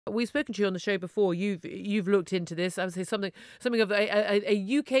We've spoken to you on the show before. You've looked into this. I would say something of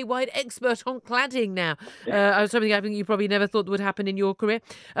a UK-wide expert on cladding now. Something I think you probably never thought would happen in your career.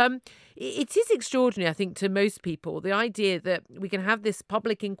 It is extraordinary, I think, to most people, the idea that we can have this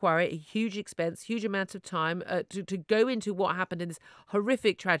public inquiry, a huge expense, huge amount of time to go into what happened in this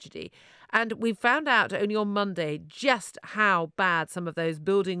horrific tragedy. And we found out only on Monday just how bad some of those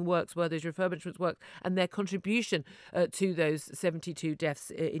building works were, those refurbishment works, and their contribution to those 72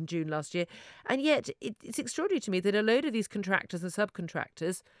 deaths in June last year. And yet it's extraordinary to me that a load of these contractors and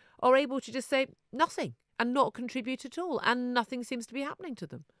subcontractors are able to just say nothing and not contribute at all, and nothing seems to be happening to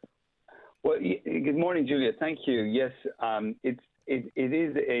them. Well, good morning, Julia. Thank you. Yes, it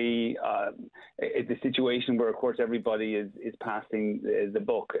is a situation where, of course, everybody is passing the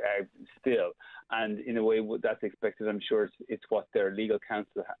buck still, and in a way that's expected. I'm sure it's what their legal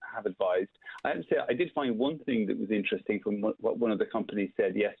counsel have advised. I have to say, I did find one thing that was interesting from what one of the companies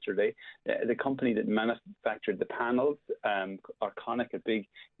said yesterday. The company that manufactured the panels, Arconic, a big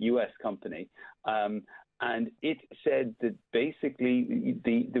US company. And it said that basically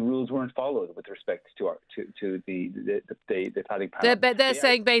the rules weren't followed with respect to the cladding panel. They're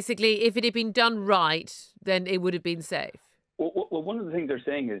saying basically if it had been done right, then it would have been safe. Well, one of the things they're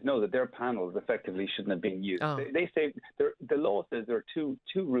saying is no, that their panels effectively shouldn't have been used. Oh. They say the law says there are two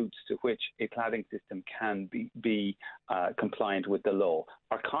routes to which a cladding system can be compliant with the law.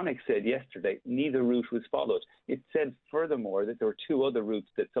 Arconic said yesterday neither route was followed. It said furthermore that there were two other routes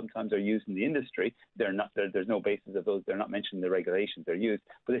that sometimes are used in the industry. They're not. There's no basis of those. They're not mentioned in the regulations. They're used,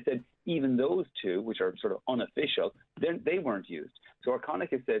 but they said even those two, which are sort of unofficial, they weren't used. So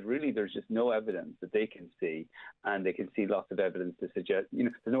Arconic has said really there's just no evidence that they can see, and they can see lots of evidence to suggest,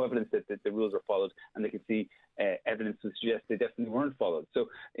 there's no evidence that the rules are followed, and they can see evidence to suggest they definitely weren't followed. So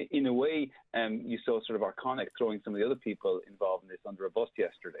in a way, you saw sort of Arconic throwing some of the other people involved in this under a bus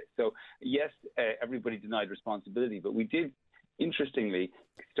yesterday. So yes, everybody denied responsibility, but we did, interestingly,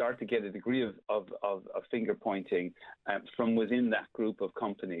 start to get a degree of finger pointing from within that group of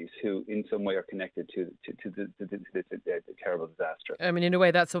companies who in some way are connected to the terrible disaster. I mean, in a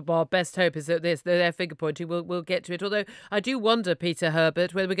way, that's our best hope, is that their finger pointing. We'll get to it. Although I do wonder, Peter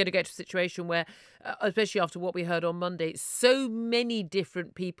Herbert, whether we're going to get to a situation where, especially after what we heard on Monday, so many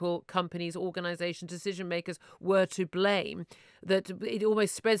different people, companies, organisations, decision makers were to blame, that it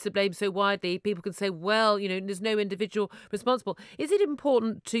almost spreads the blame so widely. People can say, well, there's no individual responsible. Is it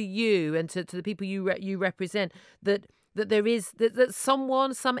important to you and to the people you represent that there is that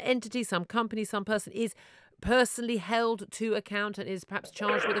someone, some entity, some company, some person is personally held to account and is perhaps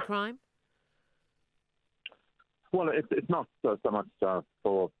charged with a crime? Well, it's not so much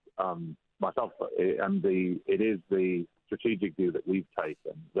for myself, and it is the strategic view that we've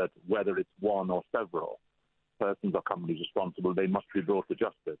taken that whether it's one or several persons or companies responsible, they must be brought to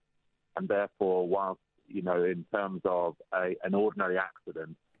justice. And therefore, whilst in terms of an ordinary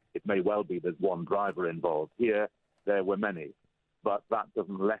accident, it may well be there's one driver involved. Here, there were many, but that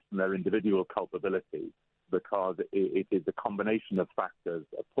doesn't lessen their individual culpability because it is a combination of factors: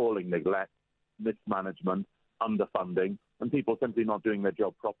 appalling neglect, mismanagement, underfunding, and people simply not doing their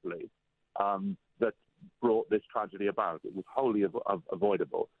job properly that brought this tragedy about. It was wholly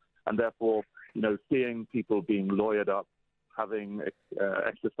avoidable. And therefore, seeing people being lawyered up,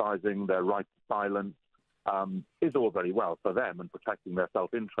 exercising their right to silence, is all very well for them and protecting their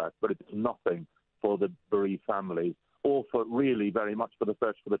self-interest, but it's nothing for the bereaved families or for really very much for the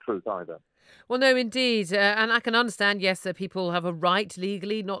search for the truth either. Well, no, indeed. And I can understand, yes, that people have a right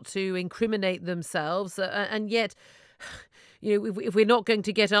legally not to incriminate themselves. And yet, if we're not going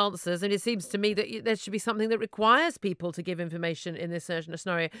to get answers, and it seems to me that there should be something that requires people to give information in this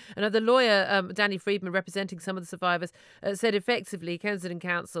scenario. And the lawyer, Danny Friedman, representing some of the survivors, said effectively Kensington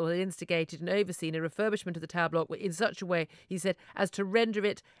Council had instigated and overseen a refurbishment of the tower block in such a way, he said, as to render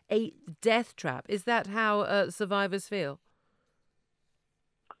it a death trap. Is that how survivors feel?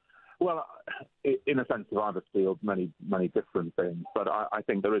 Well, in a sense, survivors feel many different things, but I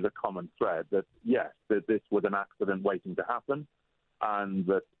think there is a common thread that, yes, that this was an accident waiting to happen, and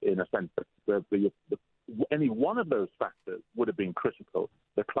that, in a sense, that any one of those factors would have been critical.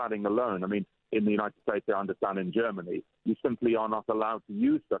 The cladding alone, I mean, in the United States, I understand in Germany, you simply are not allowed to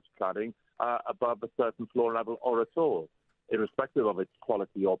use such cladding above a certain floor level or at all, irrespective of its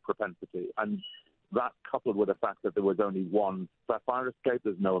quality or propensity. And that, coupled with the fact that there was only one fire escape,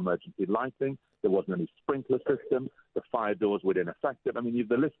 there's no emergency lighting, there wasn't any sprinkler system, the fire doors were ineffective. I mean,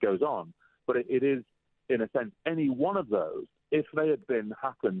 the list goes on. But it is, in a sense, any one of those, if they had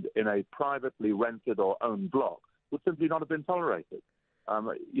happened in a privately rented or owned block, would simply not have been tolerated.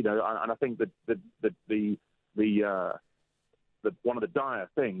 And I think that the one of the dire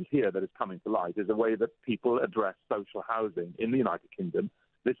things here that is coming to light is the way that people address social housing in the United Kingdom.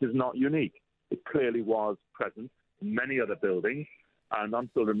 This is not unique. It clearly was present in many other buildings, and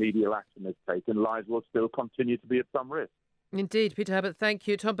until remedial action is taken, lives will still continue to be at some risk. Indeed, Peter Herbert, thank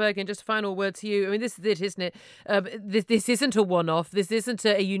you. Tom Bergin, just a final word to you. I mean, this is it, isn't it? This isn't a one-off. This isn't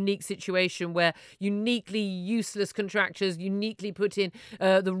a unique situation where uniquely useless contractors uniquely put in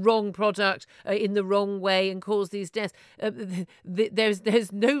the wrong product in the wrong way and cause these deaths.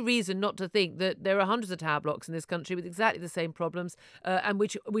 There's no reason not to think that there are hundreds of tower blocks in this country with exactly the same problems and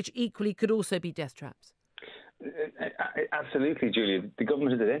which equally could also be death traps. Absolutely, Julia. The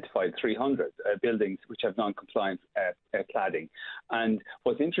government has identified 300 buildings which have non-compliant cladding. And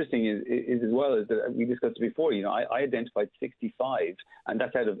what's interesting is as well is that we discussed before, I identified 65, and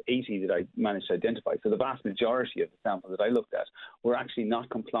that's out of 80 that I managed to identify. So the vast majority of the sample that I looked at were actually not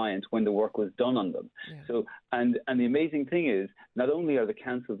compliant when the work was done on them. Yeah. So, and the amazing thing is, not only are the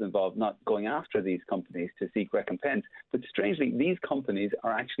councils involved not going after these companies to seek recompense, but strangely, these companies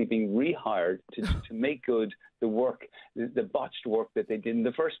are actually being rehired to make good the work, the botched work that they did in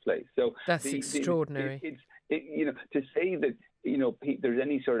the first place. So that's extraordinary. To say that there's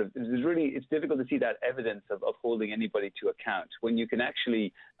any sort of it's difficult to see that evidence of holding anybody to account when you can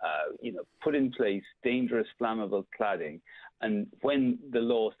actually put in place dangerous flammable cladding, and when the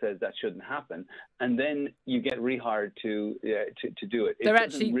law says that shouldn't happen, and then you get rehired to do it.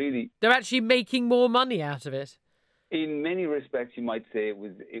 They're actually making more money out of it. In many respects, you might say it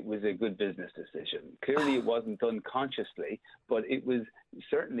was a good business decision. Clearly, it wasn't done consciously, but it was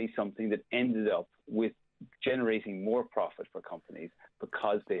certainly something that ended up with generating more profit for companies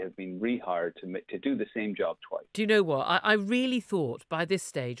because they have been rehired to do the same job twice. Do you know what? I really thought by this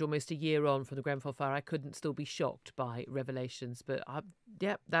stage, almost a year on from the Grenfell fire, I couldn't still be shocked by revelations. But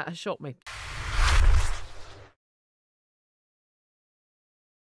that has shocked me.